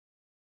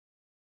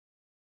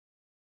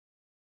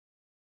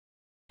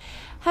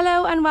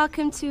Hello and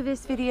welcome to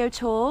this video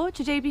tour.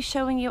 Today I'll be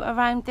showing you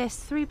around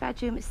this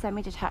 3-bedroom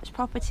semi-detached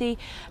property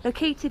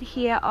located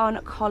here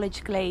on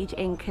College Glade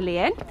in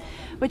Glade.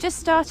 We're just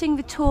starting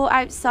the tour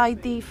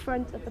outside the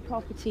front of the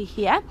property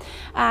here,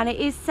 and it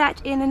is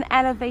set in an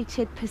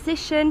elevated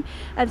position.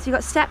 So you've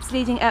got steps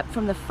leading up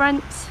from the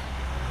front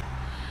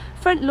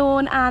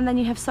lawn, and then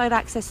you have side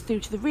access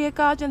through to the rear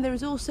garden. There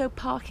is also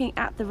parking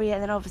at the rear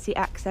and then obviously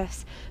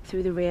access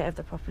through the rear of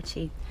the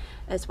property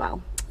as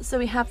well. So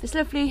we have this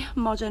lovely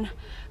modern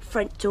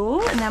front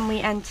door, and then we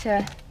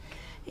enter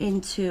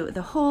into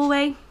the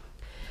hallway.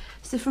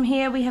 So from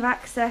here we have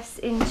access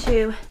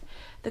into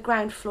the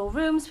ground floor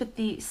rooms with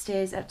the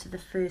stairs up to the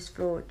first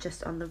floor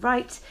just on the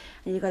right,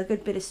 and you've got a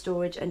good bit of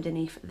storage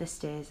underneath the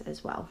stairs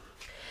as well.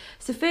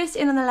 So first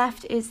in on the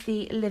left is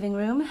the living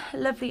room.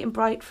 Lovely and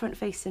bright front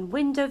facing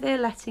window there,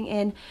 letting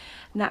in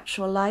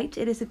natural light.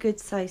 It is a good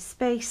sized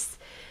space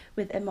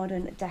with a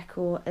modern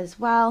decor as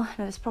well.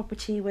 Now this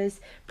property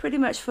was pretty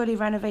much fully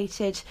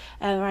renovated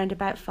around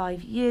about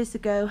 5 years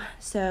ago,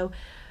 so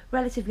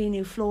relatively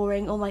new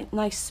flooring, all like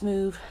nice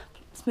smooth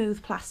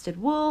plastered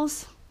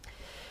walls.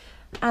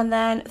 And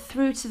then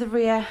through to the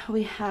rear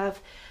we have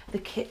the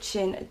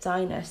kitchen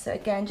diner. So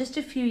again, just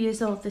a few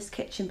years old this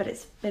kitchen, but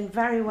it's been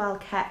very well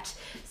kept,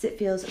 so it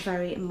feels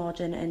very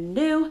modern and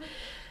new.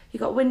 You've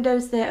got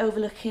windows there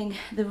overlooking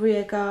the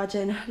rear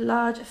garden,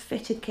 large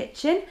fitted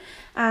kitchen,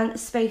 and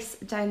space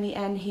down the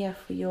end here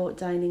for your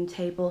dining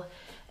table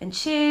and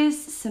chairs,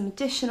 some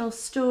additional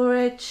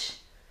storage.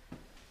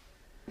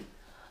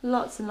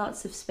 Lots and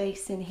lots of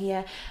space in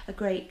here, a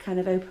great kind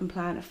of open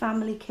plan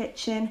family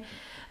kitchen,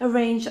 a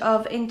range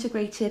of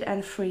integrated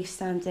and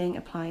freestanding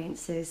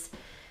appliances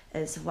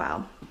as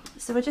well.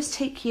 So I'll just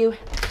take you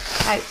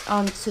out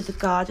onto the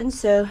garden.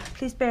 So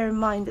please bear in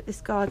mind that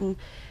this garden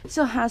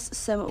still has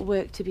some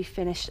work to be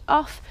finished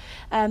off,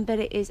 but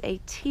it is a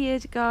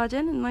tiered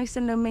garden, nice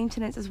and low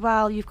maintenance as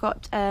well. You've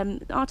got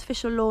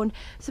artificial lawn,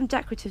 some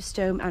decorative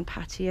stone and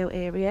patio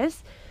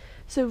areas.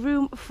 So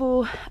room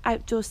for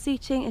outdoor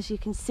seating, as you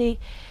can see,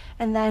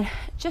 and then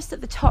just at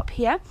the top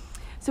here,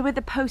 so with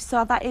the posts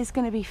that is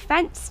going to be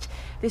fenced.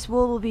 This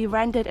wall will be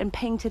rendered and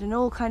painted and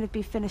all kind of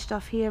be finished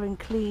off here and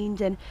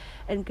cleaned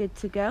and good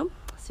to go.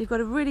 So you've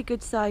got a really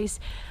good size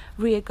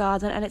rear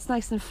garden, and it's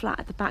nice and flat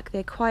at the back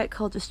there, quiet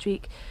Calder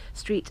Street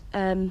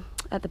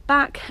at the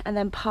back, and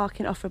then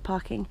parking, off-road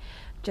parking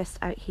just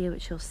out here,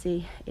 which you'll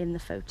see in the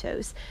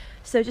photos.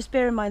 So just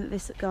bear in mind that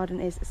this garden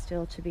is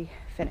still to be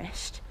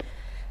finished,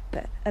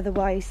 but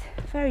otherwise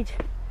very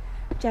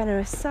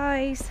generous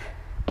size.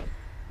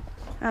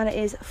 And it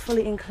is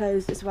fully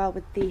enclosed as well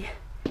with the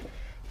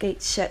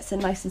gates shut, so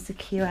nice and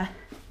secure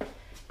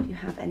if you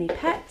have any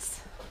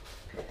pets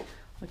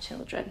or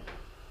children.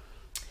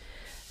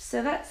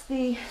 So that's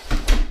the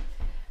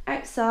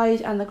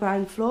outside and the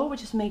ground floor. We'll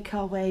just make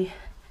our way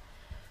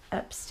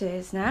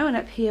upstairs now, and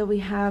up here we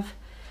have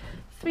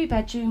 3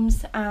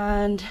 bedrooms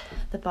and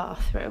the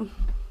bathroom.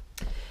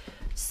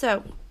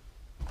 So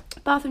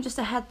bathroom just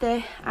ahead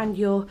there, and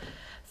your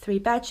 3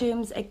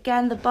 bedrooms.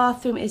 Again, the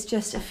bathroom is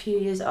just a few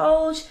years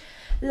old,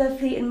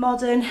 lovely and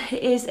modern.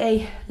 It is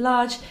a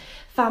large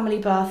family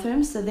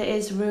bathroom, so there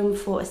is room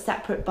for a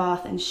separate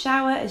bath and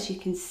shower, as you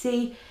can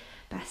see,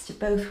 best of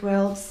both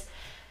worlds.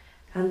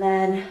 And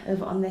then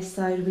over on this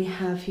side we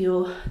have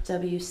your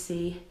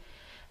WC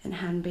and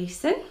hand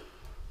basin.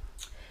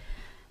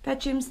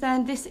 Bedrooms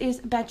then, this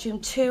is bedroom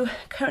 2,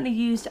 currently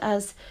used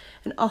as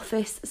an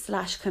office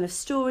slash kind of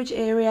storage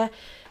area,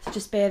 so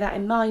just bear that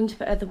in mind,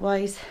 but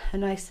otherwise a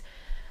nice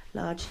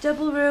large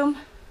double room.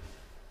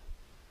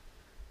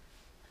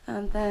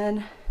 And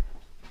then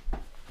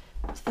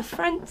to the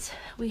front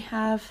we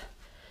have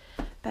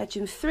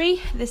bedroom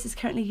 3. This is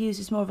currently used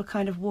as more of a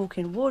kind of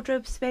walk-in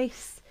wardrobe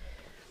space.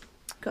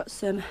 Got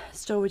some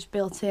storage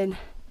built in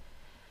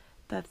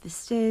above the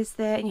stairs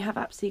there, and you have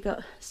absolutely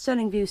got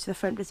stunning views to the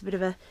front. It's a bit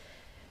of a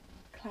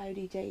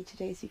cloudy day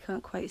today, so you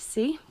can't quite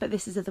see, but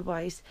this is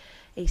otherwise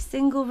a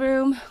single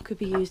room, could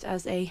be used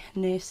as a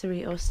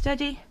nursery or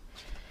study.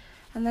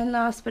 And then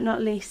last but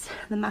not least,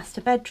 the master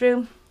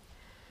bedroom.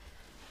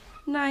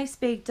 Nice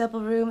big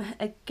double room.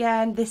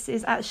 Again, this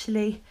is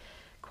actually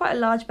quite a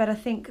large bed, I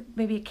think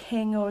maybe a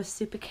king or a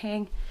super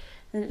king,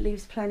 and it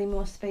leaves plenty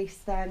more space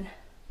then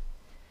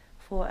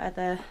for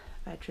other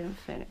bedroom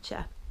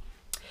furniture.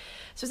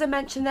 So as I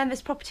mentioned then,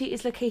 this property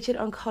is located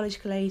on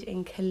College Glade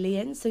in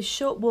Glade, so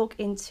short walk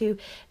into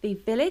the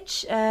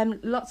village.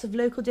 Lots of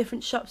local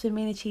different shops and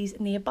amenities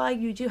nearby.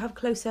 You do have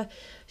closer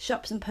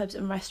shops and pubs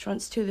and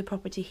restaurants to the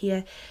property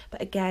here,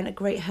 but again, a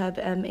great hub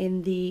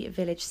in the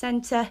village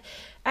centre.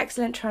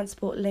 Excellent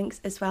transport links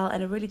as well,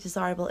 and a really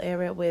desirable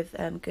area with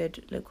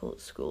good local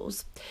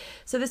schools.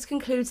 So this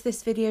concludes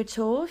this video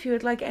tour. If you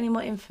would like any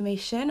more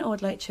information or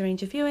would like to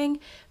arrange a viewing,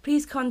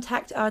 please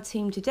contact our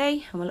team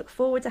today, and we'll look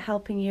forward to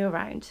helping you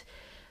around.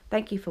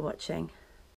 Thank you for watching.